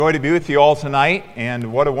Joy to be with you all tonight,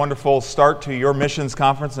 and what a wonderful start to your missions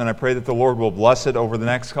conference, and I pray that the Lord will bless it over the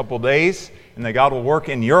next couple days, and that God will work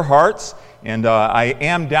in your hearts. And I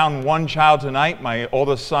am down one child tonight. My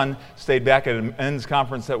oldest son stayed back at a men's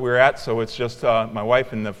conference that we were at, so it's just my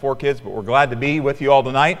wife and the 4 kids, but we're glad to be with you all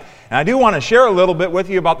tonight. And I do want to share a little bit with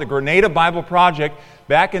you about the Grenada Bible Project.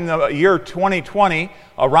 Back in the year 2020,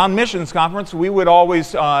 around missions conference, we would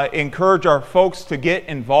always encourage our folks to get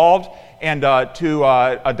involved and to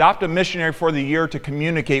adopt a missionary for the year to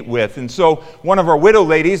communicate with. And so one of our widow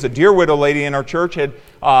ladies, a dear widow lady in our church, had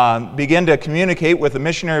begun to communicate with a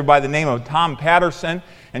missionary by the name of Tom Patterson.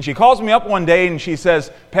 And she calls me up one day and she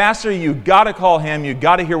says, "Pastor, you got to call him. You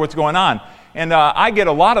got to hear what's going on." And I get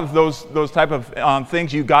a lot of those type of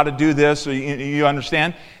things. You got to do this, so you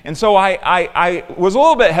understand. And so I was a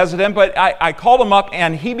little bit hesitant, but I called him up,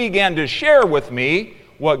 and he began to share with me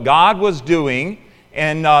what God was doing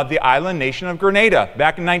in the island nation of Grenada.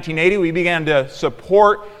 Back in 1980, we began to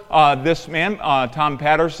support this man, Tom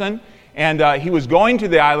Patterson, and he was going to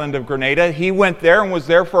the island of Grenada. He went there and was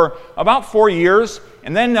there for about 4 years,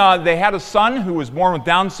 and then they had a son who was born with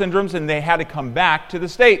Down syndrome, and they had to come back to the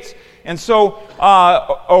States. And so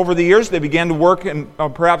over the years, they began to work, and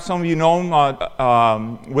perhaps some of you know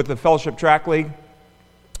him, with the Fellowship Track League.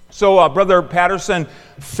 So Brother Patterson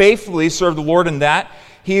faithfully served the Lord in that.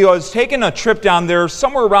 He was taking a trip down there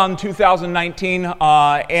somewhere around 2019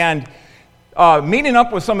 and meeting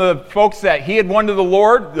up with some of the folks that he had won to the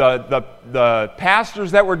Lord, the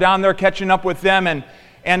pastors that were down there, catching up with them.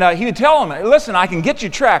 And he would tell them, "Listen, I can get you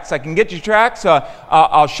tracts.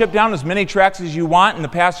 I'll ship down as many tracts as you want." And the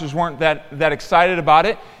pastors weren't that excited about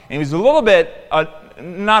it. And he was a little bit,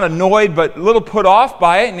 not annoyed, but a little put off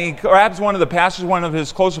by it. And he grabs one of the pastors, one of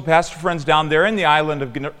his closer pastor friends down there in the island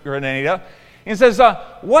of Grenada. He says,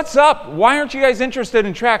 "What's up? Why aren't you guys interested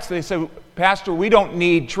in tracts?" They said, "Pastor, we don't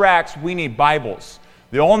need tracts, we need Bibles.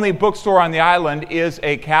 The only bookstore on the island is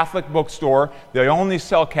a Catholic bookstore. They only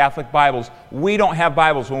sell Catholic Bibles. We don't have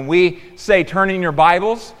Bibles. When we say turn in your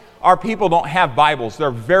Bibles, our people don't have Bibles.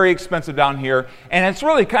 They're very expensive down here." And it's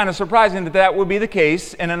really kind of surprising that that would be the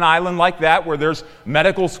case in an island like that where there's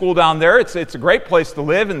medical school down there. It's a great place to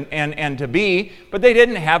live and to be, but they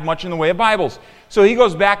didn't have much in the way of Bibles. So he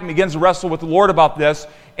goes back and begins to wrestle with the Lord about this,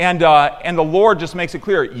 and the Lord just makes it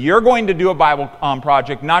clear, you're going to do a Bible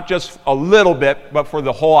project, not just a little bit, but for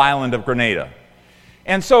the whole island of Grenada.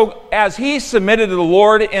 And so as he submitted to the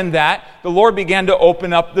Lord in that, the Lord began to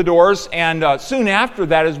open up the doors, and soon after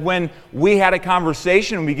that is when we had a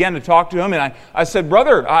conversation and began to talk to him, and I said,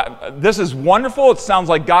 "Brother, this is wonderful. It sounds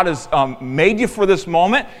like God has made you for this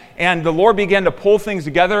moment." And the Lord began to pull things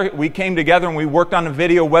together. We came together and we worked on a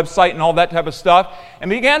video website and all that type of stuff, and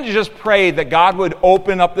began to just pray that God would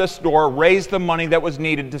open up this door, raise the money that was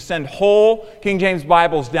needed to send whole King James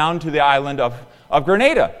Bibles down to the island of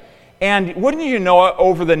Grenada. And wouldn't you know it,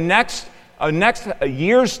 over the next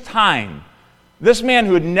year's time, this man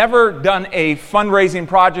who had never done a fundraising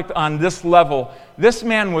project on this level, this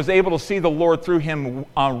man was able to see the Lord through him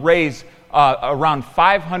raise around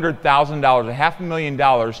 $500,000,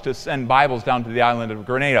 $500,000 to send Bibles down to the island of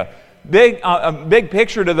Grenada. A big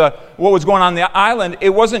picture to what was going on the island. It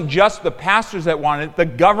wasn't just the pastors that wanted it, the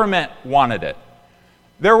government wanted it.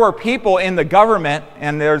 There were people in the government,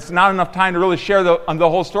 and there's not enough time to really share the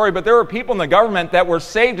whole story, but there were people in the government that were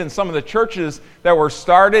saved in some of the churches that were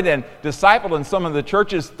started and discipled in some of the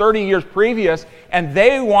churches 30 years previous, and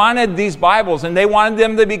they wanted these Bibles, and they wanted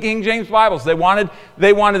them to be King James Bibles. They wanted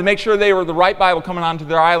to make sure they were the right Bible coming onto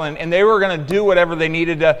their island, and they were going to do whatever they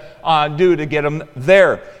needed to do to get them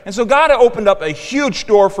there. And so God opened up a huge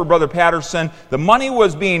door for Brother Patterson. The money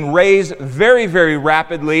was being raised very, very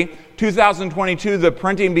rapidly. 2022, the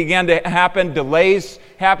printing began to happen. Delays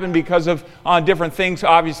happened because of different things.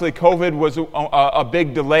 Obviously, COVID was a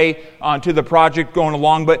big delay to the project going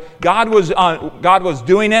along, but God was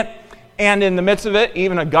doing it. And in the midst of it,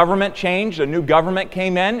 even a government changed. A new government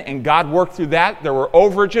came in, and God worked through that. There were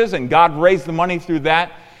overages, and God raised the money through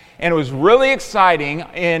that. And it was really exciting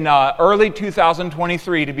in early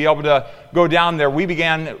 2023 to be able to go down there. We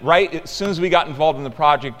began, right as soon as we got involved in the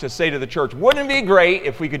project, to say to the church, wouldn't it be great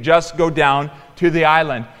if we could just go down to the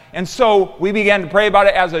island? And so we began to pray about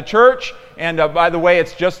it as a church. And by the way,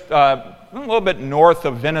 it's just a little bit north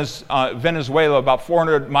of Venezuela, about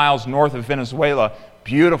 400 miles north of Venezuela.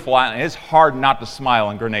 Beautiful island. It's hard not to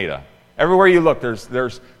smile in Grenada. Everywhere you look,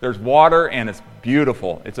 there's water, and it's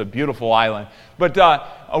beautiful. It's a beautiful island. But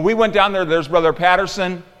we went down there. There's Brother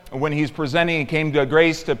Patterson. when he's presenting, he came to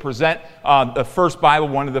Grace to present the first Bible,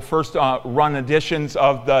 one of the first run editions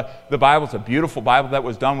of the Bible. It's a beautiful Bible that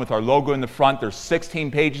was done with our logo in the front. There's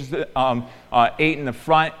 16 pages, 8 in the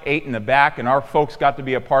front, 8 in the back, and our folks got to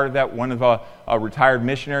be a part of that. One of a retired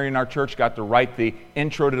missionary in our church got to write the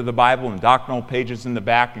intro to the Bible and doctrinal pages in the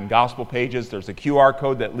back and gospel pages. There's a QR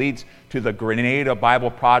code that leads to the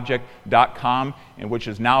GrenadaBibleProject.com, and which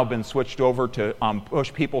has now been switched over to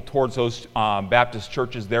push people towards those Baptist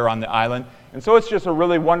churches there on the island. And so it's just a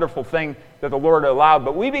really wonderful thing that the Lord allowed.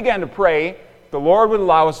 But we began to pray the Lord would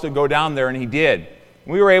allow us to go down there, and He did.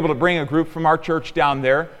 We were able to bring a group from our church down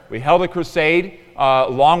there. We held a crusade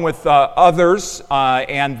along with others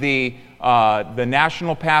and the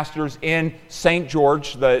national pastors in St.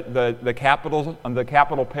 George, the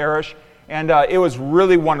capital parish. And it was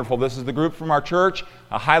really wonderful. This is the group from our church.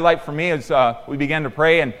 A highlight for me is we began to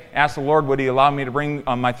pray and ask the Lord, would He allow me to bring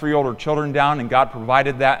my 3 older children down, and God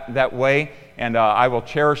provided that way, and I will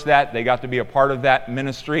cherish that. They got to be a part of that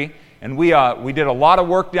ministry. And we did a lot of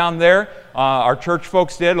work down there. Our church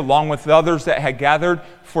folks did, along with the others that had gathered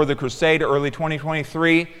for the crusade early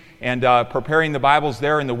 2023, and preparing the Bibles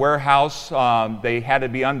there in the warehouse. They had to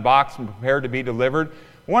be unboxed and prepared to be delivered.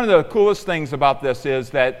 One of the coolest things about this is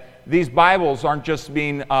that these Bibles aren't just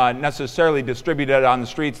being necessarily distributed on the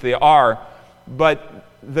streets. They are, but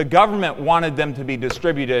the government wanted them to be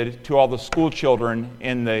distributed to all the school children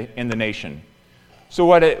in the nation. So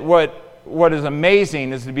what is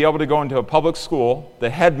amazing is to be able to go into a public school,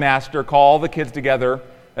 the headmaster call all the kids together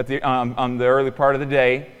at on the early part of the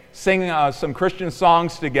day, sing some Christian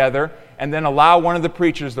songs together, and then allow one of the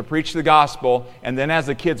preachers to preach the gospel, and then as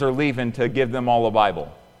the kids are leaving, to give them all a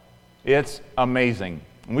Bible. It's amazing.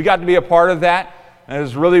 And we got to be a part of that, and it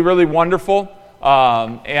was really, really wonderful.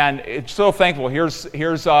 And it's so thankful. Here's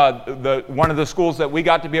one of the schools that we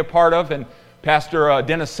got to be a part of, and Pastor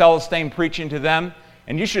Dennis Celestine preaching to them.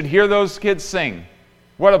 And you should hear those kids sing.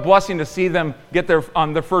 What a blessing to see them get their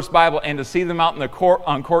first Bible, and to see them out in the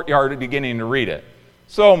courtyard beginning to read it.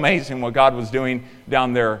 So amazing what God was doing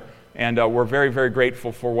down there. And we're very, very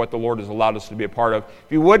grateful for what the Lord has allowed us to be a part of.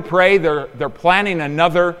 If you would pray, they're planning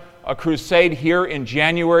another crusade here in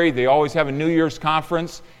January. They always have a New Year's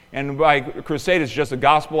conference. And by crusade, it's just a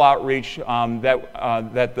gospel outreach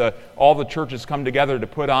that all the churches come together to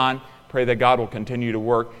put on. Pray that God will continue to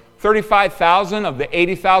work. 35,000 of the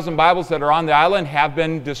 80,000 Bibles that are on the island have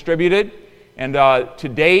been distributed. And to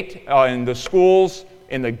date, in the schools,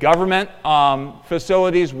 in the government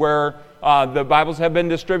facilities where the Bibles have been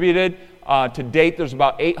distributed, to date there's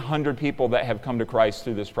about 800 people that have come to Christ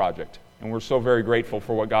through this project. And we're so very grateful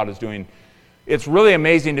for what God is doing. It's really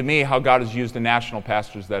amazing to me how God has used the national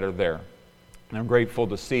pastors that are there. And I'm grateful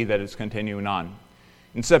to see that it's continuing on.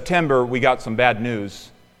 In September, we got some bad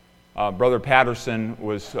news. Brother Patterson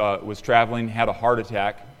was traveling, had a heart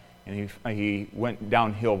attack, and he went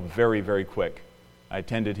downhill very, very quick. I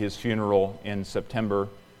attended his funeral in September,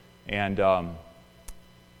 and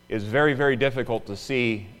it's very, very difficult to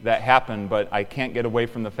see that happen, but I can't get away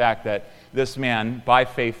from the fact that this man, by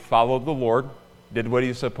faith, followed the Lord, did what he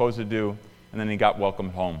was supposed to do, and then he got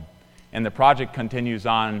welcomed home. And the project continues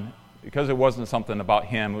on because it wasn't something about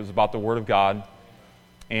him, it was about the Word of God,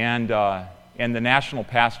 and the national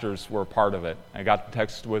pastors were a part of it. I got to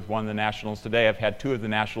text with one of the nationals today. I've had 2 of the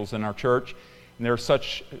nationals in our church, and they're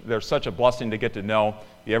such a blessing to get to know.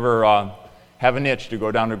 If you ever have an itch to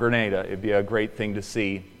go down to Grenada, it'd be a great thing to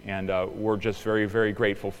see, and we're just very, very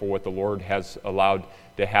grateful for what the Lord has allowed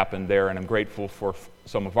to happen there, and I'm grateful for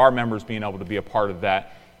some of our members being able to be a part of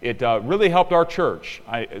that. It really helped our church.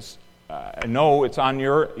 I know it's on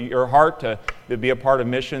your heart to be a part of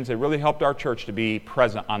missions. It really helped our church to be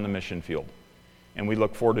present on the mission field. And we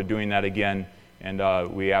look forward to doing that again,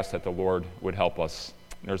 and we ask that the Lord would help us.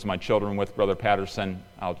 There's my children with Brother Patterson.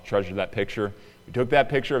 I'll treasure that picture. We took that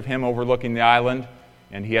picture of him overlooking the island,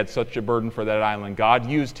 and he had such a burden for that island. God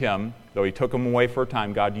used him, though he took him away for a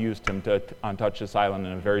time, God used him to touch this island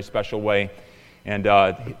in a very special way. And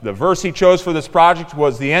the verse he chose for this project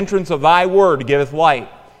was, "The entrance of thy word giveth light.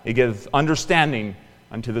 It giveth understanding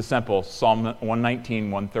unto the simple." Psalm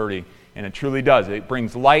 119, 130. And it truly does. It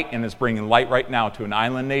brings light, and it's bringing light right now to an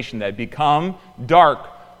island nation that had become dark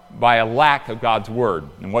by a lack of God's Word.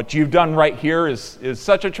 And what you've done right here is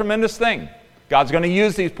such a tremendous thing. God's going to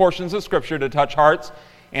use these portions of Scripture to touch hearts,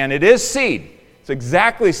 and it is seed. It's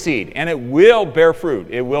exactly seed, and it will bear fruit.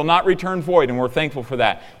 It will not return void, and we're thankful for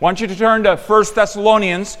that. I want you to turn to 1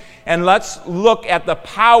 Thessalonians, and let's look at the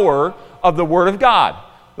power of the Word of God.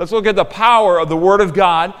 Let's look at the power of the Word of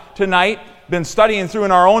God tonight. Been studying through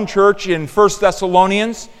in our own church in 1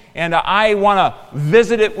 Thessalonians, And I want to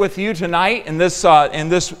visit it with you tonight in this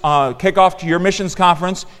kickoff to your missions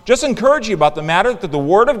conference. Just encourage you about the matter that the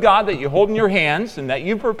Word of God that you hold in your hands and that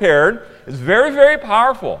you prepared is very, very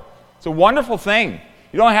powerful. It's a wonderful thing.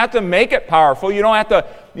 You don't have to make it powerful. You don't have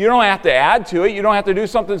to add to it. You don't have to do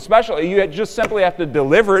something special. You just simply have to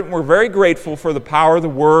deliver it. And we're very grateful for the power of the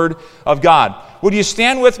Word of God. Would you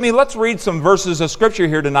stand with me? Let's read some verses of Scripture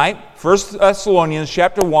here tonight. 1 Thessalonians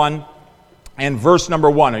chapter 1 and verse number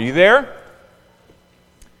 1. Are you there?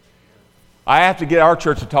 I have to get our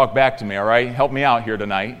church to talk back to me, all right? Help me out here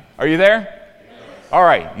tonight. Are you there? Yes. All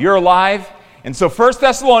right, you're alive. And so 1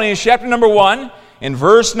 Thessalonians chapter number 1, in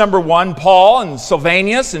verse number 1, Paul and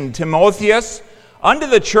Silvanus and Timotheus, unto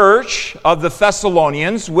the church of the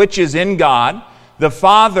Thessalonians, which is in God, the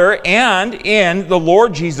Father, and in the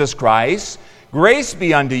Lord Jesus Christ, grace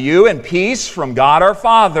be unto you and peace from God our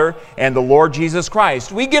Father and the Lord Jesus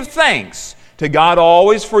Christ. We give thanks to God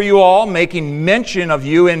always for you all, making mention of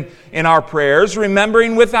you in our prayers,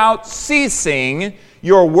 remembering without ceasing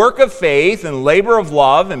your work of faith and labor of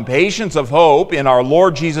love and patience of hope in our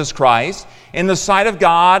Lord Jesus Christ, in the sight of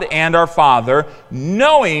God and our Father,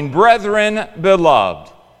 knowing, brethren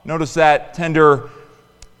beloved. Notice that tender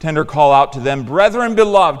call out to them. Brethren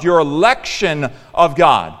beloved, your election of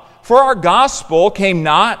God. For our gospel came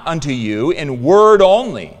not unto you in word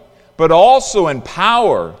only, but also in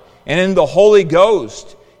power and in the Holy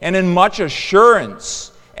Ghost and in much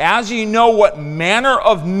assurance, as ye know what manner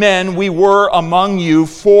of men we were among you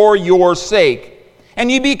for your sake.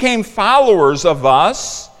 And ye became followers of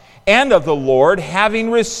us and of the Lord,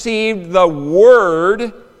 having received the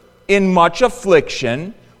word in much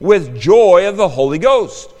affliction with joy of the Holy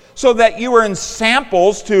Ghost, so that you were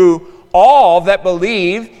ensamples to all that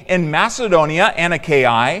believe in Macedonia and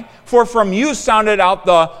Achaia. For from you sounded out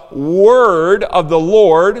the word of the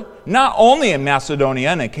Lord, not only in Macedonia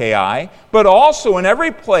and Achaia, but also in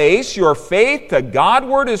every place your faith to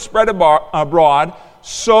Godward is spread abroad,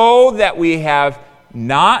 so that we have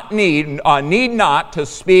need not to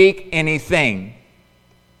speak anything.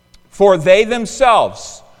 For they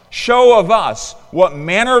themselves show of us what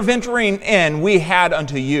manner of entering in we had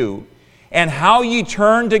unto you, and how ye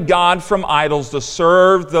turned to God from idols to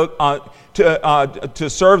serve the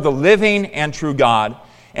living and true God,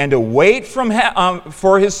 and to wait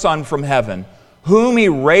for his Son from heaven, whom he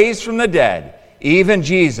raised from the dead, even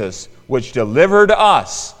Jesus, which delivered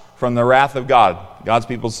us from the wrath of God. God's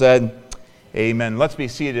people said, amen. Let's be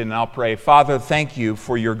seated and I'll pray. Father, thank you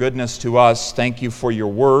for your goodness to us. Thank you for your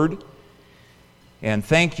word. And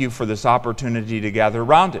thank you for this opportunity to gather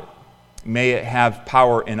around it. May it have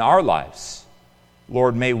power in our lives.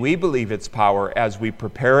 Lord, may we believe its power as we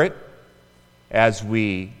prepare it, as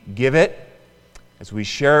we give it, as we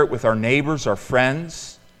share it with our neighbors, our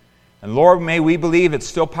friends. And Lord, may we believe it's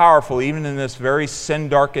still powerful even in this very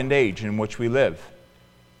sin-darkened age in which we live.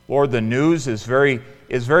 Lord, the news is very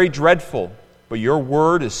dreadful, but your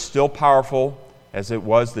word is still powerful as it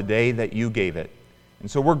was the day that you gave it. And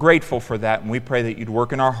so we're grateful for that, and we pray that you'd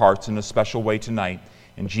work in our hearts in a special way tonight.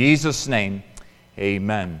 In Jesus' name,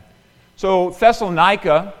 amen. So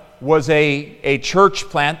Thessalonica was a church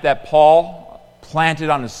plant that Paul planted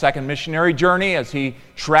on his second missionary journey as he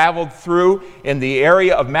traveled through in the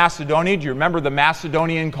area of Macedonia. Do you remember the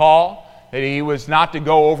Macedonian call? That he was not to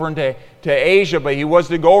go over into Asia, but he was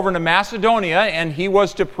to go over into Macedonia, and he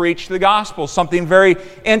was to preach the gospel. Something very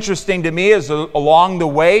interesting to me is along the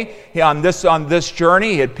way on this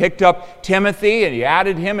journey, he had picked up Timothy, and he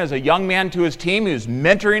added him as a young man to his team. He was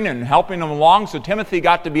mentoring and helping him along, so Timothy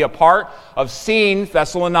got to be a part of seeing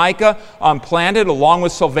Thessalonica planted, along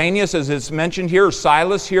with Silvanus, as it's mentioned here, or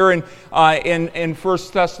Silas here in 1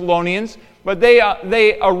 Thessalonians. But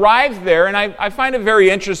they arrived there, and I find it very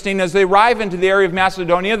interesting. As they arrive into the area of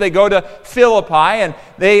Macedonia, they go to Philippi, and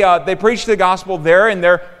they preach the gospel there, and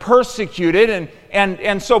they're persecuted.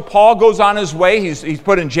 And so Paul goes on his way. He's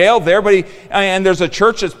put in jail there, and there's a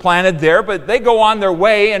church that's planted there. But they go on their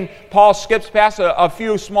way, and Paul skips past a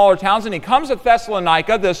few smaller towns, and he comes to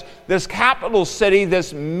Thessalonica, this capital city,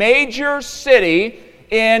 this major city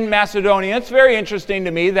in Macedonia. It's very interesting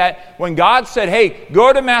to me that when God said, hey,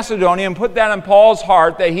 go to Macedonia, and put that in Paul's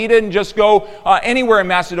heart, that he didn't just go anywhere in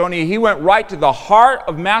Macedonia. He went right to the heart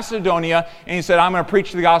of Macedonia, and he said, I'm going to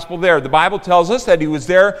preach the gospel there. The Bible tells us that he was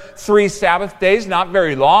there 3 Sabbath days, not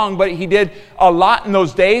very long, but he did a lot in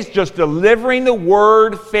those days, just delivering the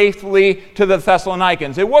word faithfully to the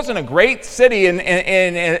Thessalonians. It wasn't a great city in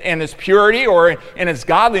its purity or in its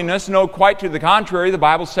godliness. No, quite to the contrary. The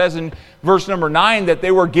Bible says in verse number 9 that that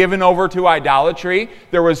they were given over to idolatry.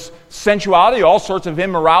 There was sensuality, all sorts of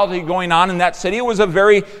immorality going on in that city. It was a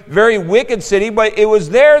very, very wicked city, but it was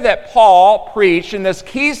there that Paul preached in this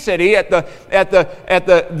key city at the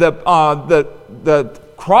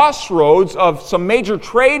crossroads of some major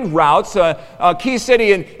trade routes, a key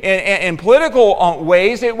city in political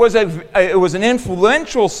ways. It was an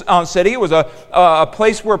influential city. It was a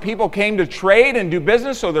place where people came to trade and do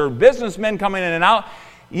business, so there were businessmen coming in and out.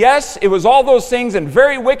 Yes, it was all those things and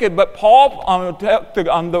very wicked, but Paul took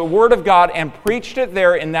the Word of God and preached it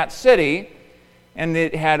there in that city, and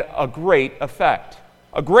it had a great effect.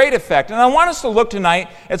 A great effect. And I want us to look tonight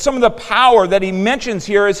at some of the power that he mentions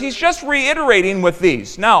here as he's just reiterating with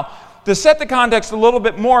these. Now, to set the context a little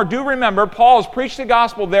bit more, do remember Paul has preached the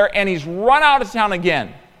gospel there and he's run out of town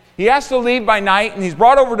again. He has to leave by night and he's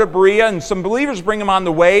brought over to Berea and some believers bring him on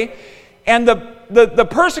the way. And the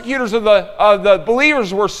persecutors of the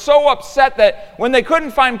believers were so upset that when they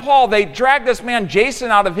couldn't find Paul, they dragged this man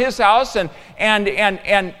Jason out of his house and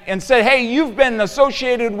said, hey, you've been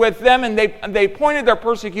associated with them, and they pointed their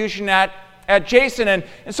persecution at Jason. And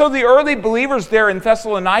so the early believers there in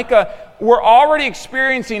Thessalonica were already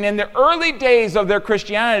experiencing in the early days of their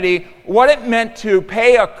Christianity what it meant to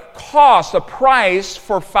pay a cost, a price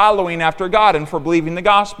for following after God and for believing the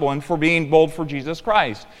gospel and for being bold for Jesus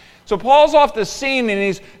Christ. So Paul's off the scene and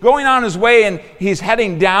he's going on his way and he's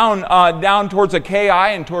heading down towards Achaia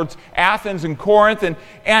and towards Athens and Corinth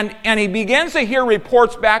and he begins to hear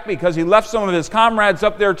reports back because he left some of his comrades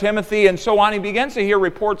up there, Timothy and so on. He begins to hear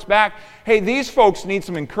reports back. Hey, these folks need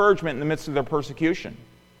some encouragement in the midst of their persecution.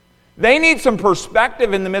 They need some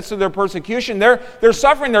perspective in the midst of their persecution. They're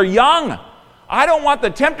suffering. They're young. I don't want the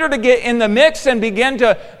tempter to get in the mix and begin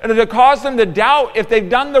to cause them to doubt if they've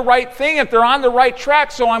done the right thing, if they're on the right track.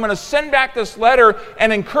 So I'm going to send back this letter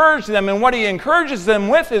and encourage them. And what he encourages them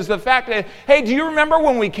with is the fact that, hey, do you remember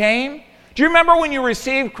when we came? Do you remember when you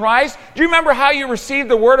received Christ? Do you remember how you received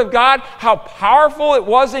the Word of God? How powerful it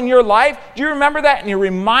was in your life? Do you remember that? And he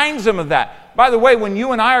reminds them of that. By the way, when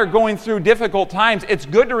you and I are going through difficult times, it's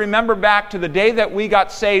good to remember back to the day that we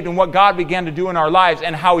got saved and what God began to do in our lives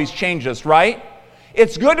and how He's changed us, right?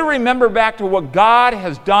 It's good to remember back to what God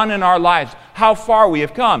has done in our lives, how far we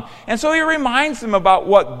have come. And so he reminds them about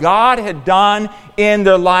what God had done in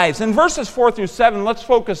their lives. In verses 4 through 7, let's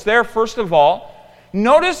focus there first of all.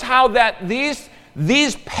 Notice how that these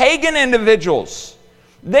pagan individuals,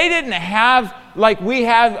 they didn't have, like we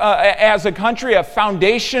have as a country, a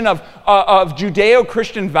foundation of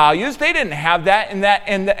Judeo-Christian values. They didn't have that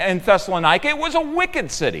in Thessalonica. It was a wicked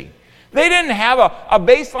city. They didn't have a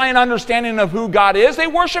baseline understanding of who God is. They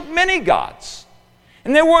worshiped many gods.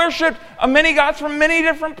 And they worshiped many gods from many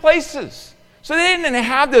different places. So they didn't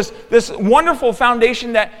have this wonderful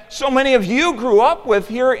foundation that so many of you grew up with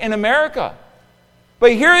here in America.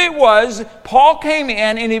 But here it was, Paul came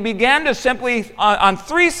in and he began to simply, on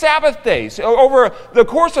 3 Sabbath days, over the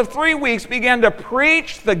course of 3 weeks, began to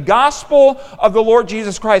preach the gospel of the Lord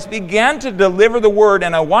Jesus Christ, began to deliver the word.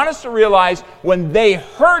 And I want us to realize when they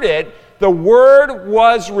heard it, the word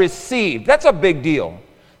was received. That's a big deal.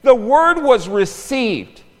 The word was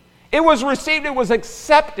received. It was received, it was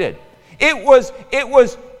accepted. It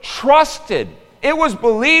was trusted. It was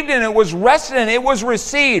believed and it was rested and it was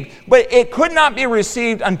received. But it could not be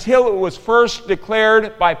received until it was first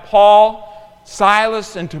declared by Paul,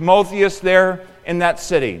 Silas, and Timotheus there in that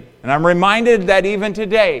city. And I'm reminded that even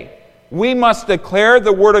today, we must declare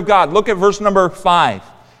the word of God. Look at verse number 5.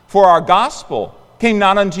 For our gospel came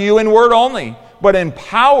not unto you in word only, but in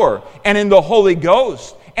power and in the Holy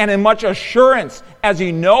Ghost and in much assurance, as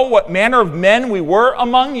ye know what manner of men we were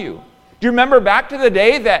among you. Do you remember back to the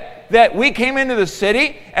day that we came into the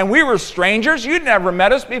city and we were strangers? You'd never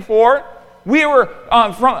met us before. We were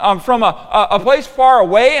from a place far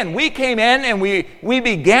away, and we came in and we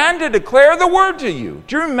began to declare the word to you.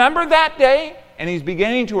 Do you remember that day? And he's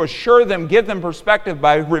beginning to assure them, give them perspective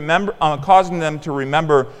by causing them to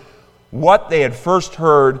remember what they had first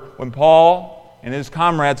heard when Paul and his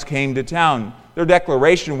comrades came to town. Their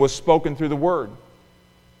declaration was spoken through the word.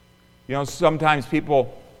 You know, sometimes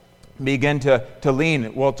people begin to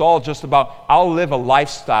lean, well, it's all just about, I'll live a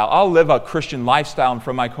lifestyle. I'll live a Christian lifestyle in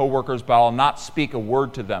front of my coworkers, but I'll not speak a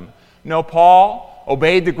word to them. No, Paul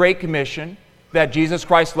obeyed the Great Commission that Jesus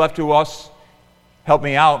Christ left to us. Help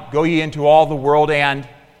me out. Go ye into all the world and,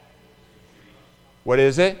 what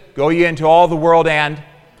is it? Go ye into all the world and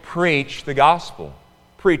preach the gospel.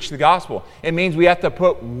 Preach the gospel. It means we have to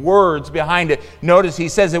put words behind it. Notice he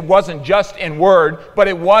says it wasn't just in word, but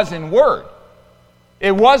it was in word.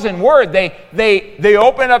 It wasn't word. They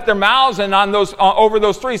opened up their mouths, and on those over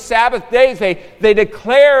those 3 Sabbath days, they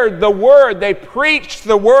declared the word. They preached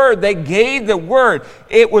the word. They gave the word.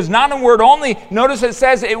 It was not in word only. Notice it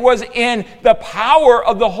says it was in the power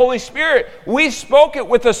of the Holy Spirit. We spoke it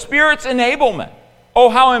with the Spirit's enablement. Oh,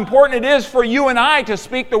 how important it is for you and I to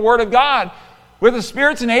speak the word of God with the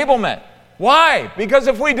Spirit's enablement. Why? Because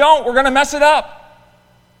if we don't, we're going to mess it up.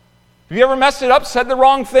 Have you ever messed it up, said the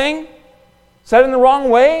wrong thing? Said in the wrong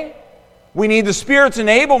way? We need the Spirit's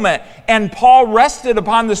enablement. And Paul rested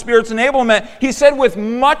upon the Spirit's enablement. He said with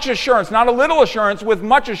much assurance, not a little assurance, with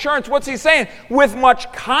much assurance. What's he saying? With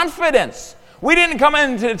much confidence. We didn't come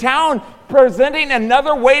into town presenting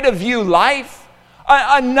another way to view life,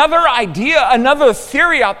 another idea, another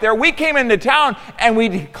theory out there. We came into town and we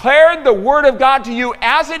declared the Word of God to you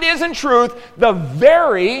as it is in truth, the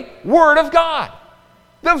very Word of God.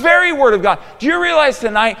 The very Word of God. Do you realize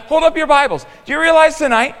tonight, hold up your Bibles, do you realize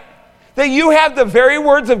tonight that you have the very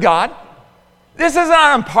words of God? This isn't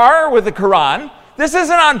on par with the Quran. This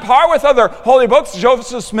isn't on par with other holy books,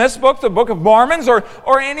 Joseph Smith's book, the Book of Mormons, or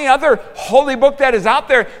any other holy book that is out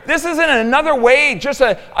there. This isn't another way, just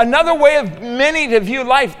another way of many to view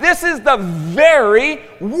life. This is the very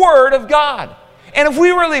Word of God. And if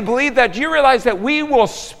we really believe that, do you realize that we will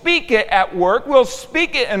speak it at work, we'll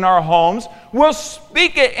speak it in our homes, we'll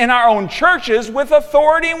speak it in our own churches with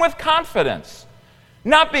authority and with confidence.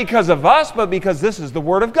 Not because of us, but because this is the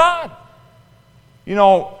Word of God. You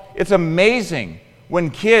know, it's amazing when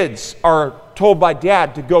kids are told by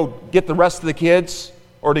dad to go get the rest of the kids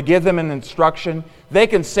or to give them an instruction. They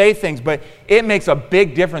can say things, but it makes a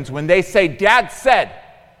big difference when they say, Dad said.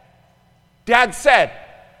 Dad said.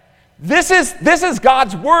 This is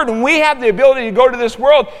God's Word, and we have the ability to go to this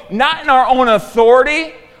world not in our own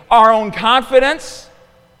authority, our own confidence.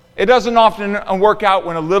 It doesn't often work out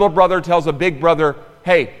when a little brother tells a big brother,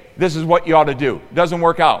 hey, this is what you ought to do. It doesn't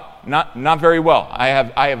work out. Not very well. I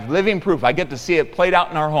have living proof. I get to see it played out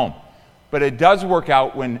in our home. But it does work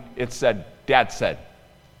out when it's said, Dad said.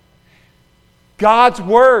 God's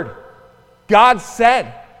Word. God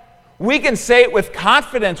said. We can say it with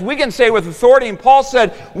confidence. We can say it with authority. And Paul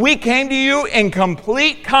said, we came to you in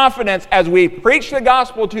complete confidence as we preach the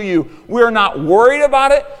gospel to you. We're not worried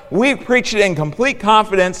about it. We preached it in complete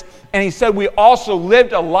confidence. And he said we also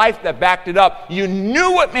lived a life that backed it up. You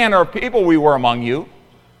knew what manner of people we were among you.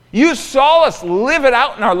 You saw us live it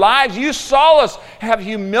out in our lives. You saw us have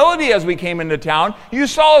humility as we came into town. You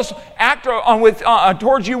saw us act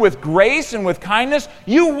towards you with grace and with kindness.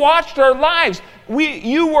 You watched our lives.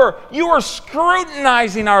 You were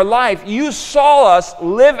scrutinizing our life. You saw us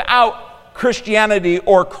live out Christianity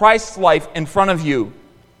or Christ's life in front of you.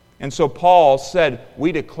 And so Paul said,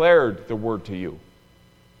 we declared the Word to you.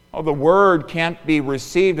 Oh, the Word can't be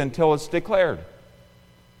received until it's declared.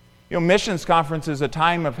 You know, missions conference is a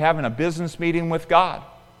time of having a business meeting with God.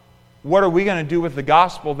 What are we going to do with the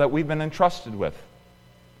gospel that we've been entrusted with?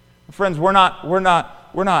 Friends, we're not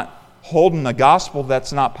holding the gospel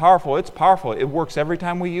that's not powerful. It's powerful. It works every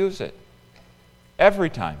time we use it. Every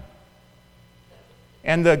time.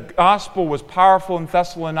 And the gospel was powerful in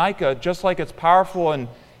Thessalonica, just like it's powerful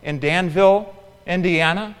in Danville,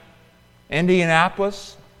 Indiana,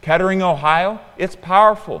 Indianapolis, Kettering, Ohio. It's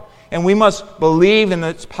powerful. And we must believe in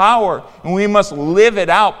its power, and we must live it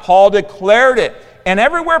out. Paul declared it. And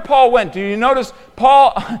everywhere Paul went, do you notice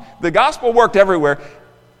the gospel worked everywhere.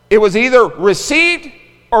 It was either received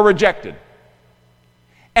or rejected.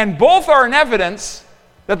 And both are an evidence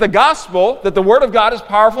that the gospel, that the Word of God is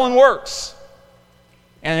powerful and works.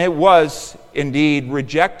 And it was indeed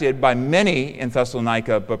rejected by many in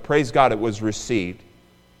Thessalonica, but praise God, it was received.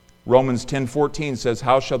 Romans 10:14 says,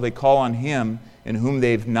 how shall they call on him in whom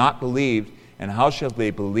they've not believed? And how shall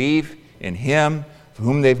they believe in him of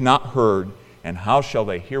whom they've not heard? And how shall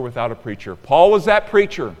they hear without a preacher? Paul was that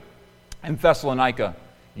preacher in Thessalonica.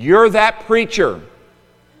 You're that preacher.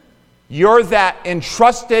 You're that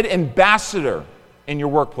entrusted ambassador in your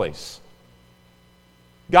workplace.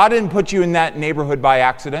 God didn't put you in that neighborhood by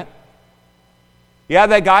accident. Yeah,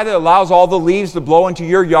 that guy that allows all the leaves to blow into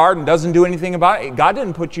your yard and doesn't do anything about it, God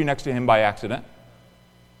didn't put you next to him by accident.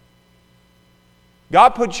 God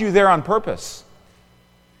put you there on purpose.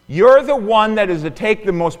 You're the one that is to take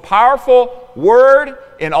the most powerful word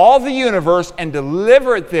in all the universe and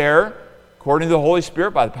deliver it there according to the Holy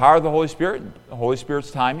Spirit, by the power of the Holy Spirit, the Holy Spirit's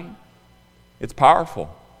timing. It's powerful.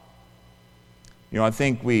 You know, I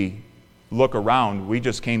think we look around, we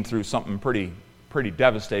just came through something pretty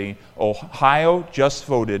devastating. Ohio just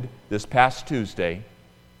voted this past Tuesday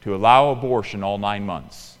to allow abortion all 9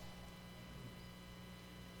 months.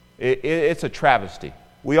 It's a travesty.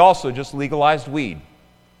 We also just legalized weed.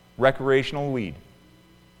 recreational weed.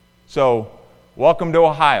 So, welcome to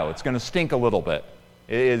Ohio. It's going to stink a little bit.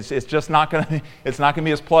 It's just not going to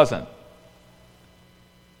be as pleasant.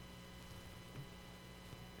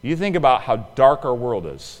 You think about how dark our world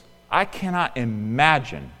is. I cannot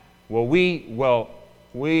imagine. We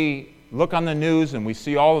look on the news and we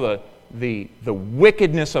see all the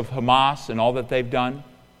wickedness of Hamas and all that they've done.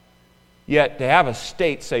 Yet to have a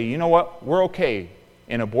state say, you know what, we're okay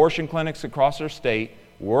in abortion clinics across our state,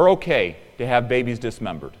 we're okay to have babies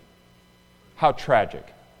dismembered. How tragic.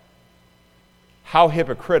 How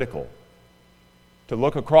hypocritical to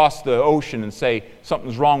look across the ocean and say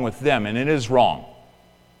something's wrong with them, and it is wrong.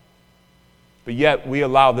 But yet we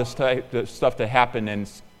allow this type of stuff to happen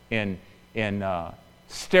in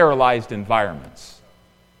sterilized environments.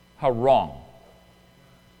 How wrong.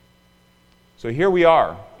 So here we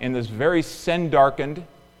are in this very sin-darkened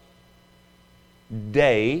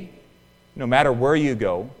day, no matter where you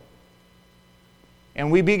go,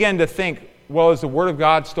 and we begin to think, well, is the Word of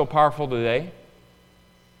God still powerful today?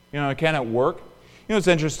 Can it work? It's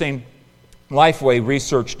interesting. Lifeway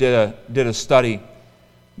Research did a study.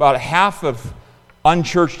 About half of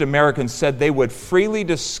unchurched Americans said they would freely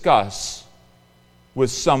discuss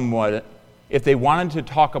with someone if they wanted to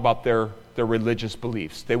talk about their religious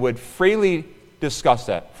beliefs. They would freely discuss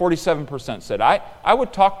that. 47% said, I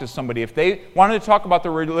would talk to somebody. If they wanted to talk about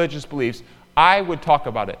their religious beliefs, I would talk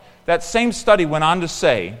about it. That same study went on to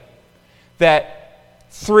say that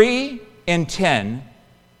 3 in 10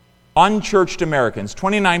 unchurched Americans,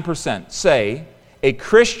 29%, say a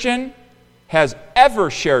Christian has ever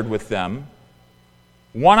shared with them,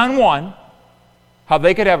 one-on-one, how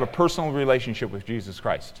they could have a personal relationship with Jesus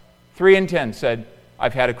Christ. 3 in 10 said,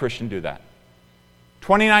 I've had a Christian do that.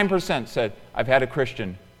 29% said, I've had a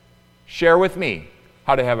Christian share with me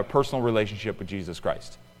how to have a personal relationship with Jesus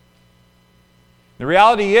Christ. The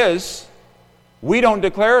reality is, we don't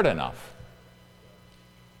declare it enough.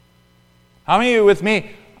 How many of you with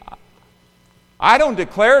me? I don't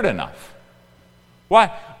declare it enough.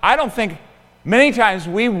 Why? I don't think many times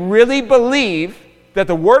we really believe that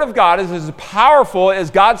the Word of God is as powerful as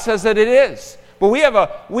God says that it is. But we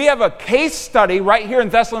have a case study right here in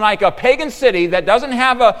Thessalonica, a pagan city that doesn't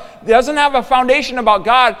have a foundation about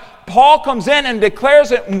God. Paul comes in and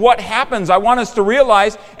declares it, and what happens? I want us to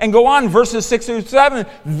realize and go on, verses 6 through 7.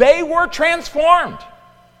 They were transformed.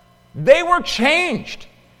 They were changed.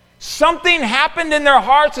 Something happened in their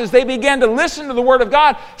hearts as they began to listen to the Word of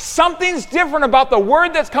God. Something's different about the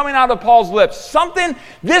word that's coming out of Paul's lips.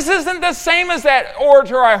 This isn't the same as that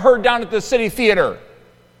orator I heard down at the city theater.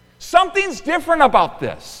 Something's different about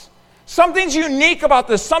this. Something's unique about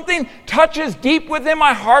this. Something touches deep within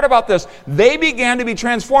my heart about this. They began to be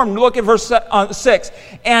transformed. Look at verse 6.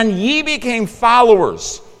 And ye became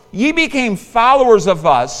followers. Ye became followers of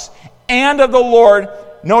us and of the Lord.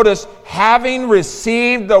 Notice, having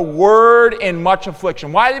received the word in much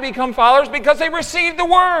affliction. Why did they become followers? Because they received the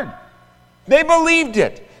word. They believed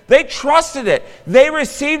it. They trusted it. They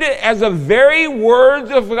received it as the very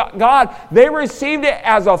words of God. They received it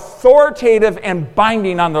as authoritative and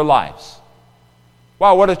binding on their lives.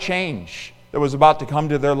 Wow, what a change that was about to come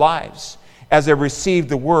to their lives as they received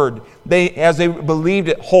the word, as they believed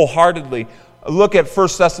it wholeheartedly. Look at 1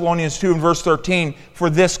 Thessalonians 2 and verse 13. For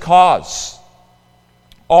this cause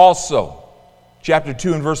also, chapter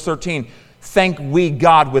 2 and verse 13, thank we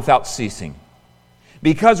God without ceasing.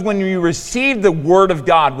 Because when you received the word of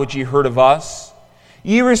God, which ye heard of us,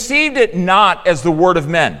 ye received it not as the word of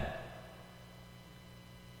men,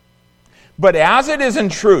 but as it is in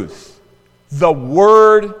truth, the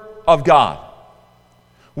word of God,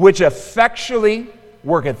 which effectually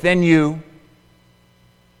worketh in you,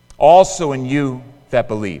 also in you that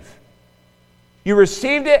believe. You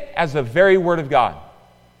received it as the very word of God.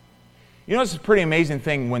 You know, it's a pretty amazing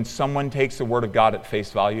thing when someone takes the word of God at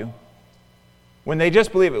face value. When they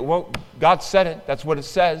just believe it, well, God said it, that's what it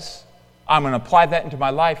says. I'm going to apply that into my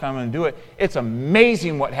life, I'm going to do it. It's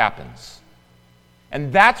amazing what happens.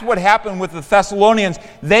 And that's what happened with the Thessalonians.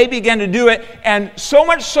 They began to do it, and so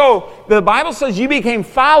much so, the Bible says you became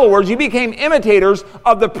followers, you became imitators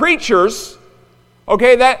of the preachers.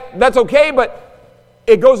 Okay, that's okay, but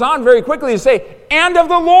it goes on very quickly to say, and of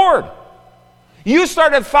the Lord. You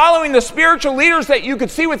started following the spiritual leaders that you could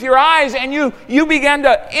see with your eyes, and you began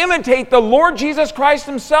to imitate the Lord Jesus Christ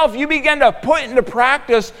himself. You began to put into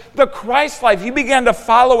practice the Christ life. You began to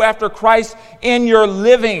follow after Christ in your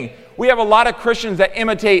living. We have a lot of Christians that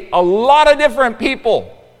imitate a lot of different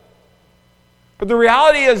people. But the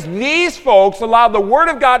reality is these folks allowed the Word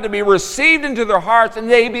of God to be received into their hearts, and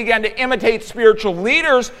they began to imitate spiritual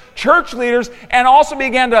leaders, church leaders, and also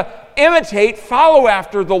began to imitate, follow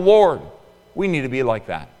after the Lord. We need to be like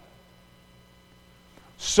that.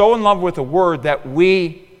 So in love with the Word that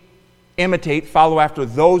we imitate, follow after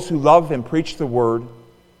those who love and preach the Word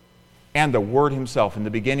and the Word Himself. In the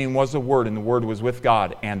beginning was the Word, and the Word was with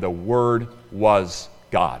God, and the Word was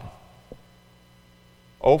God.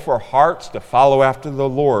 Oh, for hearts to follow after the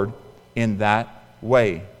Lord in that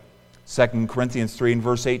way. 2 Corinthians 3 and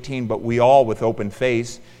verse 18, but we all with open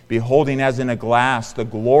face, beholding as in a glass the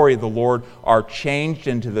glory of the Lord, are changed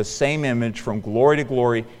into the same image from glory to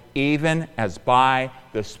glory, even as by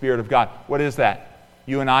the Spirit of God. What is that?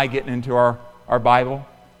 You and I getting into our Bible,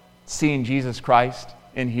 seeing Jesus Christ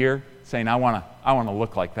in here, saying, I want to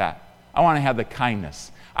look like that. I want to have the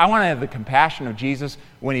kindness. I want to have the compassion of Jesus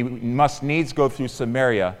when He must needs go through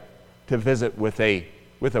Samaria to visit with a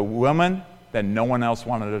woman that no one else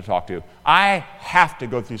wanted to talk to. I have to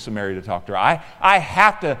go through Samaria to talk to her. I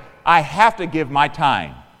have to give my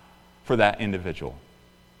time for that individual.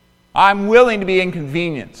 I'm willing to be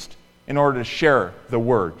inconvenienced in order to share the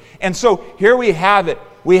Word. And so here we have it.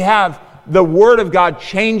 We have the Word of God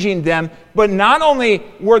changing them, but not only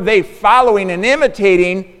were they following and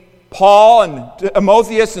imitating Paul and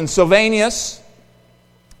Timotheus and Silvanus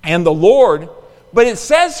and the Lord, but it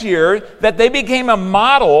says here that they became a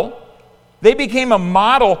model. They became a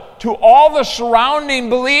model to all the surrounding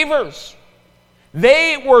believers.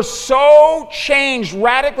 They were so changed,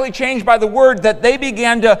 radically changed by the Word, that they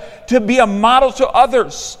began to be a model to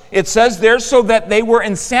others. It says there, so that they were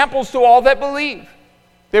ensamples to all that believe.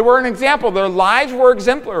 They were an example. Their lives were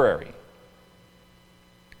exemplary.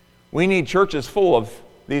 We need churches full of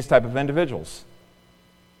these type of individuals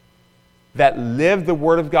that live the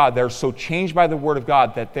Word of God. They're so changed by the Word of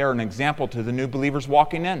God that they're an example to the new believers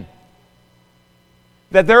walking in.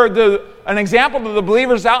 That they're an example to the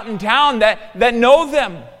believers out in town that know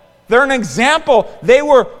them. They're an example. They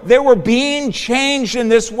were being changed in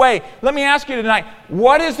this way. Let me ask you tonight,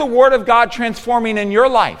 what is the Word of God transforming in your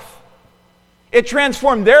life? It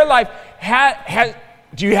transformed their life.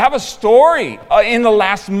 Do you have a story in the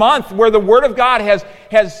last month where the Word of God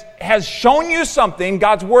has shown you something?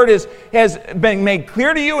 God's Word has been made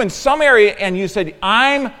clear to you in some area, and you said,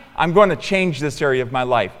 I'm going to change this area of my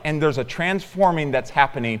life. And there's a transforming that's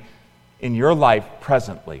happening in your life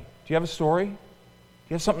presently. Do you have a story? Do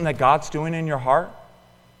you have something that God's doing in your heart?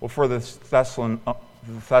 Well, for the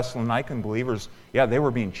Thessalonican believers, yeah, they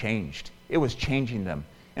were being changed. It was changing them.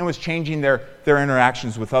 And it was changing their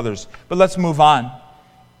interactions with others. But let's move on.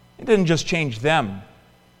 It didn't just change them.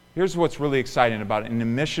 Here's what's really exciting about it. In the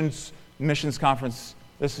missions conference,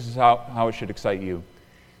 this is how it should excite you.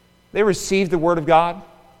 They received the Word of God,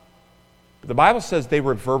 but the Bible says they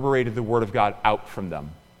reverberated the Word of God out from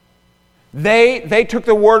them. They took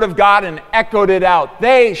the Word of God and echoed it out.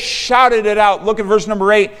 They shouted it out. Look at verse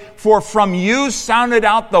number 8. For from you sounded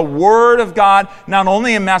out the Word of God, not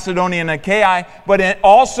only in Macedonia and Achaia, but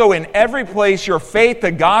also in every place your faith,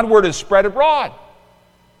 the God-word, is spread abroad.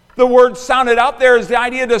 The word sounded out there is the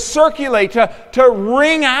idea to circulate, to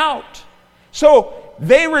ring out. So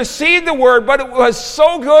they received the Word, but it was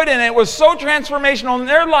so good and it was so transformational in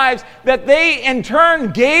their lives that they in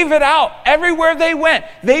turn gave it out. Everywhere they went,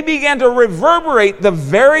 they began to reverberate the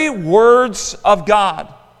very words of God.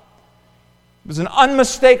 It was an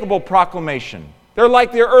unmistakable proclamation. They're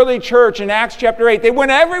like the early church in Acts chapter 8. They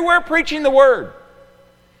went everywhere preaching the Word.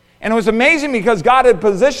 And it was amazing because God had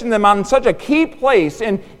positioned them on such a key place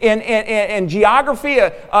in geography,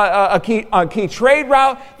 a key trade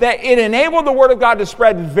route, that it enabled the Word of God to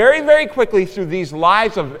spread very, very quickly through these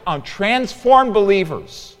lives of transformed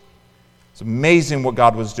believers. It's amazing what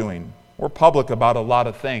God was doing. We're public about a lot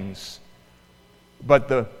of things. But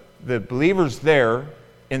the believers there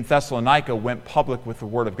in Thessalonica went public with the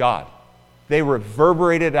Word of God. They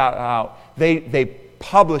reverberated out. They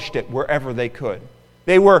published it wherever they could.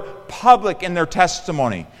 They were public in their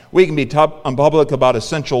testimony. We can be public about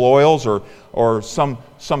essential oils or some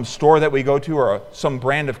store that we go to or some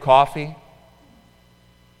brand of coffee.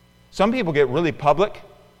 Some people get really public,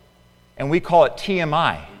 and we call it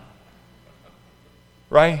TMI.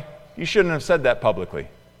 Right? You shouldn't have said that publicly.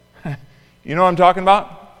 You know what I'm talking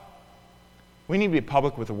about? We need to be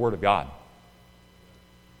public with the Word of God.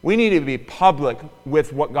 We need to be public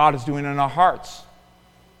with what God is doing in our hearts.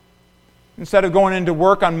 Instead of going into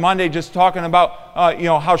work on Monday just talking about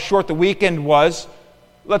how short the weekend was,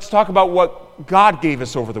 let's talk about what God gave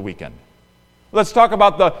us over the weekend. Let's talk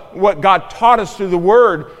about what God taught us through the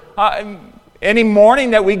Word. Any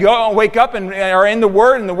morning that we go and wake up and are in the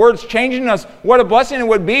Word and the Word's changing us, what a blessing it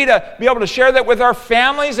would be to be able to share that with our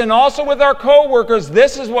families and also with our co-workers.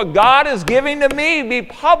 This is what God is giving to me. Be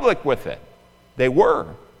public with it. They were.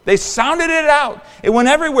 They sounded it out. It went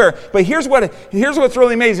everywhere. But here's what's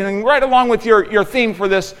really amazing, and right along with your theme for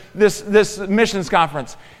this missions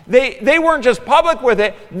conference. They weren't just public with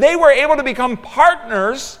it. They were able to become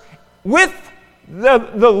partners with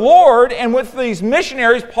the Lord and with these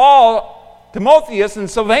missionaries, Paul, Timotheus, and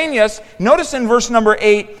Silvanus. Notice in verse number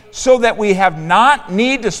 8, so that we have not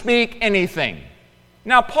need to speak anything.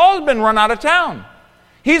 Now, Paul's been run out of town.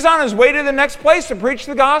 He's on his way to the next place to preach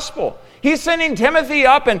the gospel. He's sending Timothy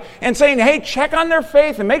up and saying, hey, check on their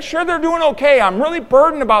faith and make sure they're doing okay. I'm really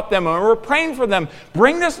burdened about them, and we're praying for them.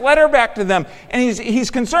 Bring this letter back to them. And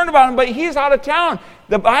he's concerned about them, but he's out of town.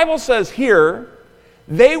 The Bible says here,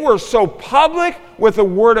 they were so public with the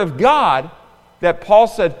Word of God that Paul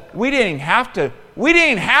said, we didn't have to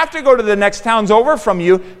go to the next towns over from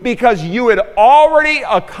you because you had already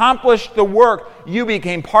accomplished the work. You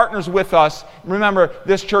became partners with us. Remember,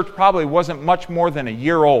 this church probably wasn't much more than a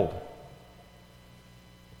year old.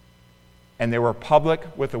 And they were public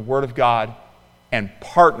with the Word of God and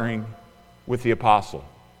partnering with the apostle.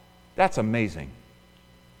 That's amazing.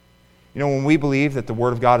 You know, when we believe that the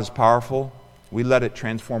Word of God is powerful, we let it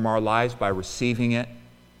transform our lives by receiving it.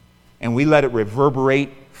 And we let it reverberate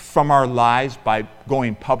from our lives by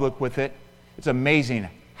going public with it. It's amazing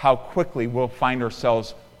how quickly we'll find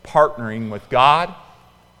ourselves partnering with God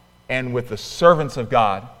and with the servants of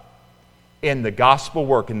God in the gospel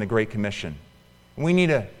work in the Great Commission. We need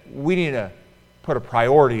to put a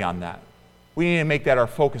priority on that. We need to make that our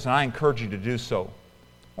focus, and I encourage you to do so.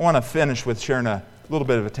 I want to finish with sharing a little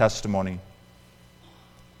bit of a testimony.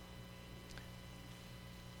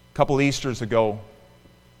 A couple Easters ago,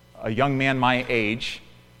 a young man my age,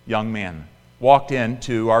 walked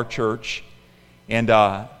into our church, and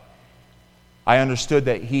I understood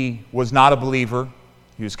that he was not a believer.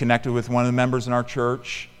 He was connected with one of the members in our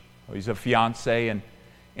church. He's a fiancé,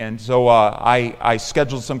 and so I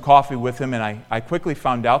scheduled some coffee with him, and I quickly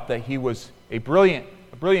found out that he was a brilliant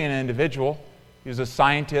individual. He was a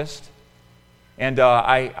scientist, and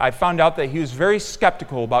I found out that he was very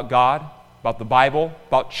skeptical about God, about the Bible,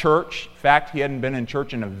 about church. In fact, he hadn't been in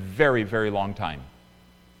church in a very, very long time.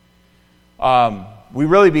 We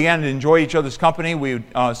really began to enjoy each other's company. We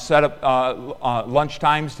would set up lunch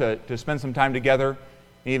times to spend some time together.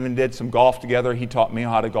 We even did some golf together. He taught me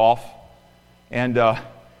how to golf, and a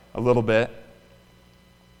little bit.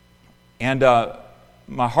 And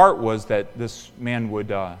my heart was that this man would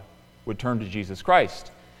turn to Jesus Christ.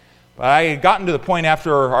 But I had gotten to the point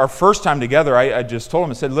after our first time together, I just told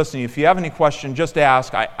him, I said, listen, if you have any question, just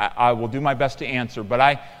ask. I will do my best to answer. But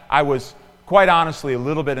I was quite honestly a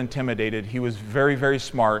little bit intimidated. He was very, very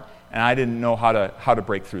smart, and I didn't know how to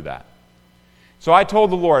break through that. So I told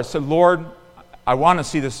the Lord, I said, Lord, I want to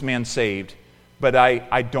see this man saved, but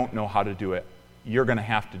I don't know how to do it. You're going to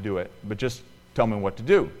have to do it, but just tell me what to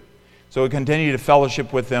do. So we continued to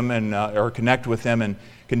fellowship with him or connect with him and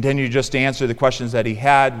continue just to answer the questions that he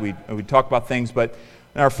had. We'd talk about things, but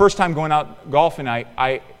in our first time going out golfing,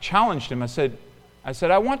 I challenged him. I said,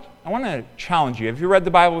 I want to challenge you. Have you read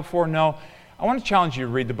the Bible before? No. I want to challenge you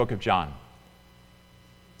to read the book of John.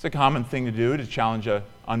 It's a common thing to do, to challenge an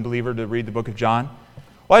unbeliever to read the book of John.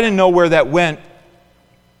 Well, I didn't know where that went.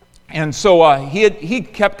 And so he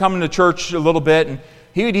kept coming to church a little bit, and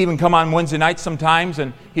he would even come on Wednesday nights sometimes,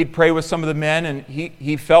 and he'd pray with some of the men, and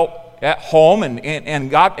he felt at home,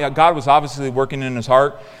 and God was obviously working in his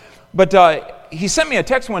heart. But he sent me a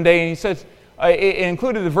text one day, and he says, it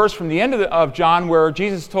included the verse from the end of John where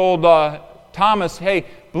Jesus told Thomas, hey,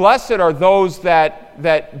 blessed are those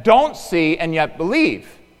that don't see and yet believe.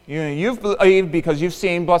 You've believed because you've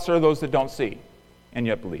seen. Blessed are those that don't see and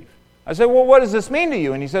yet believe. I said, well, what does this mean to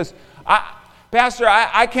you? And he says, Pastor,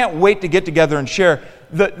 I can't wait to get together and share.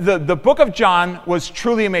 The book of John was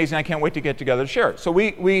truly amazing. I can't wait to get together to share it. So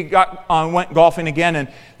we went golfing again, and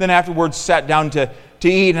then afterwards sat down to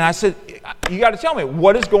eat. And I said, you got to tell me,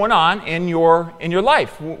 what is going on in your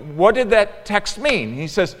life? What did that text mean? And he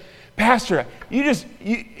says, Pastor,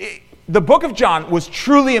 the book of John was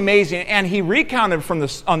truly amazing, and he recounted from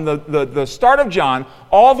the start of John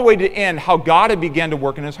all the way to the end how God had begun to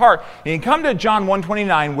work in his heart. And you come to John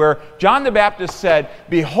 1:29, where John the Baptist said,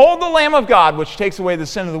 behold the Lamb of God, which takes away the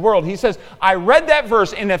sin of the world. He says, I read that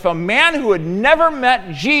verse, and if a man who had never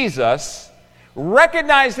met Jesus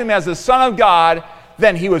recognized him as the Son of God,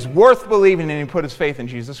 then he was worth believing, and he put his faith in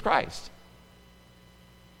Jesus Christ.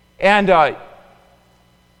 And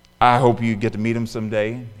I hope you get to meet him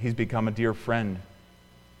someday. He's become a dear friend.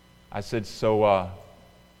 I said, so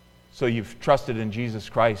you've trusted in Jesus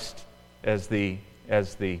Christ as the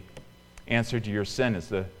answer to your sin, as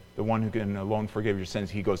the one who can alone forgive your sins?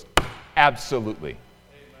 He goes, absolutely.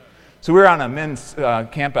 Amen. So we were on a men's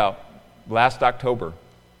camp out last October.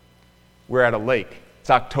 We're at a lake. It's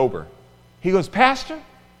October. He goes, Pastor,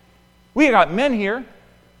 we got men here.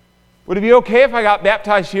 Would it be okay if I got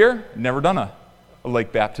baptized here? Never done a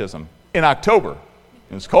lake baptism. In October.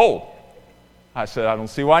 It was cold. I said, I don't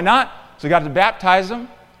see why not. So we got to baptize them.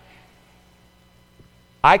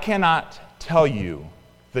 I cannot tell you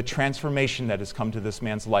the transformation that has come to this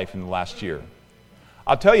man's life in the last year.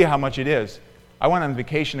 I'll tell you how much it is. I went on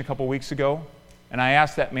vacation a couple weeks ago, and I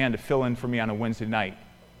asked that man to fill in for me on a Wednesday night.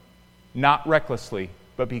 Not recklessly,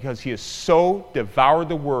 but because he has so devoured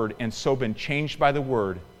the Word and so been changed by the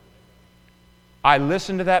Word. I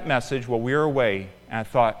listened to that message while we were away, and I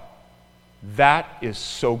thought, that is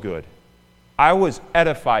so good. I was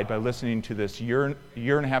edified by listening to this year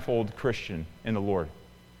and a half old Christian in the Lord.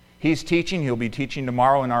 He's teaching. He'll be teaching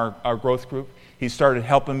tomorrow in our growth group. He started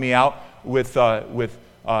helping me out with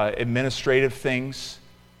administrative things.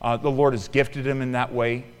 The Lord has gifted him in that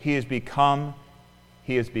way. He has become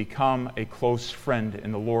a close friend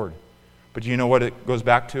in the Lord. But you know what it goes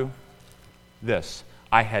back to? This.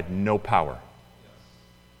 I had no power.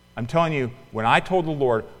 I'm telling you, when I told the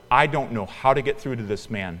Lord, I don't know how to get through to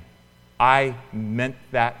this man, I meant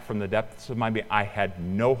that from the depths of my being. I had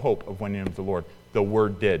no hope of winning him to the Lord. The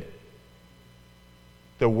Word did.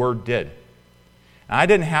 The Word did. And I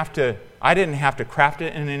didn't have to craft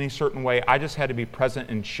it in any certain way. I just had to be present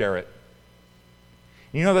and share it.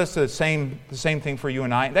 You know, that's the same thing for you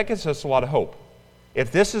and I. That gives us a lot of hope.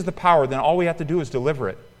 If this is the power, then all we have to do is deliver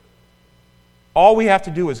it. All we have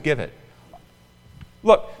to do is give it.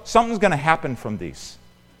 Look, something's going to happen from these.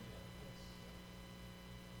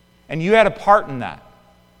 And you had a part in that.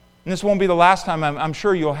 And this won't be the last time. I'm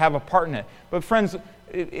sure you'll have a part in it. But friends,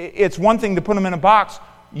 it's one thing to put them in a box.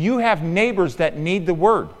 You have neighbors that need the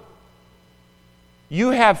Word.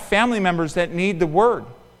 You have family members that need the Word.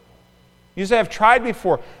 You say, I've tried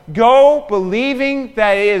before. Go believing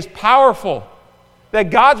that it is powerful, that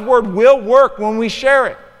God's Word will work when we share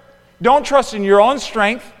it. Don't trust in your own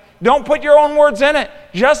strength. Don't put your own words in it.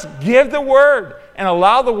 Just give the Word and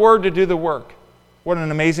allow the Word to do the work. What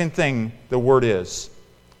an amazing thing the Word is.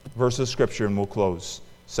 Verse of Scripture, and we'll close.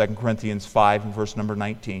 2 Corinthians 5 and verse number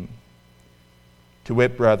 19. To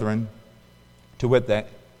wit, brethren, to wit that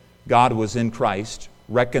God was in Christ,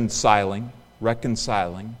 reconciling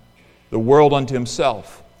the world unto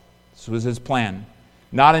himself. This was his plan.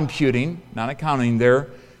 Not imputing, not accounting their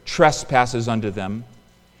trespasses unto them,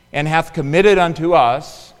 and hath committed unto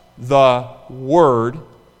us the word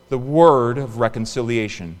of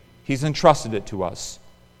reconciliation. He's entrusted it to us.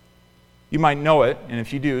 You might know it, and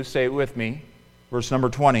if you do, say it with me. Verse number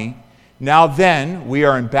 20. Now then, we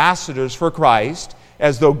are ambassadors for Christ,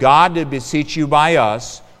 as though God did beseech you by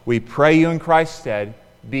us. We pray you in Christ's stead,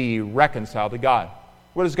 be reconciled to God.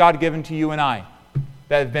 What has God given to you and I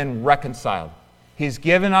that have been reconciled? He's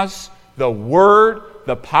given us the word,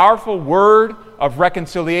 the powerful word of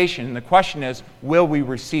reconciliation. And the question is, will we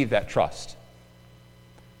receive that trust?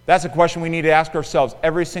 That's a question we need to ask ourselves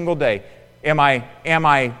every single day. Am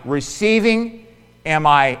I receiving? Am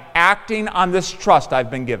I acting on this trust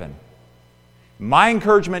I've been given? My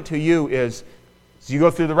encouragement to you is, as you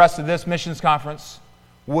go through the rest of this missions conference,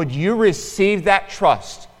 would you receive that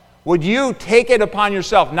trust? Would you take it upon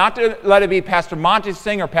yourself? Not to let it be Pastor Monty's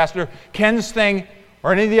thing or Pastor Ken's thing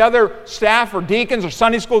or any of the other staff or deacons or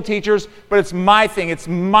Sunday school teachers, but it's my thing. It's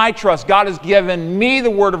my trust. God has given me the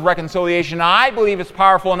word of reconciliation. I believe it's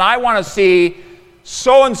powerful, and I want to see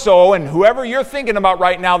so-and-so and whoever you're thinking about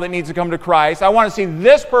right now that needs to come to Christ. I want to see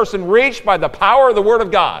this person reached by the power of the Word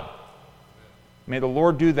of God. May the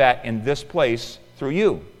Lord do that in this place through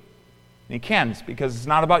you. And He can, because it's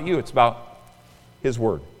not about you, it's about His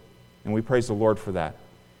Word. And we praise the Lord for that.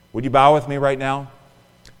 Would you bow with me right now?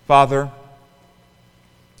 Father,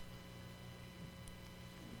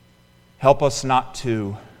 help us not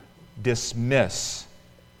to dismiss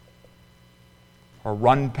or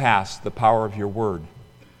run past the power of your word.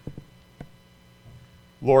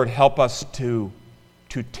 Lord, help us to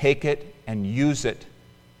take it and use it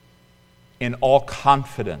in all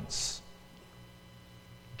confidence,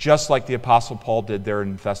 just like the Apostle Paul did there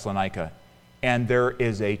in Thessalonica. And there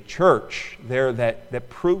is a church there that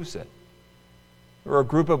proves it. There are a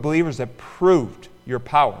group of believers that proved your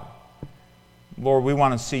power. Lord, we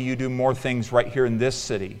want to see you do more things right here in this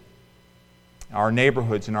city, our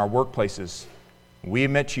neighborhoods and our workplaces. We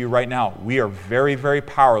admit to you right now, we are very, very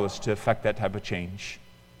powerless to effect that type of change.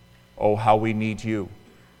 Oh, how we need you.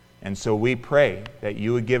 And so we pray that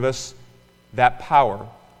you would give us that power,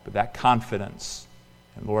 but that confidence.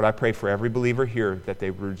 And Lord, I pray for every believer here that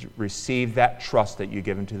they would receive that trust that you've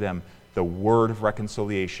given to them, the word of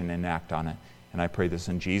reconciliation, and act on it. And I pray this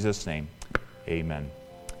in Jesus' name. Amen.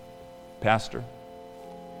 Pastor.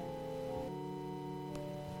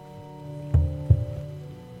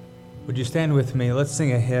 Would you stand with me? Let's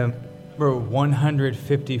sing a hymn, number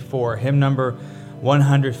 154, hymn number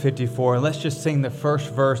 154. And let's just sing the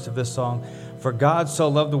first verse of this song. For God so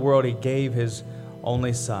loved the world, he gave his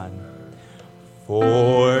only Son.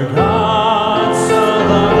 For God so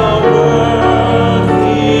loved the world,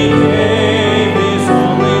 he gave his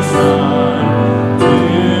only Son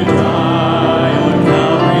to die on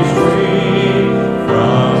Calvary's tree,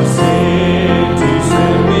 from sin to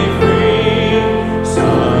set me free.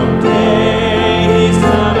 Someday he's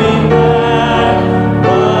coming back,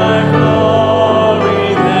 what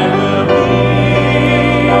glory that will be!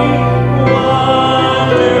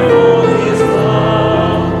 Wonderful his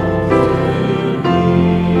love to me.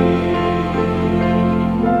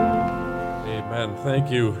 Amen.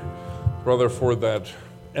 Thank you, brother, for that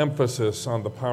emphasis on the power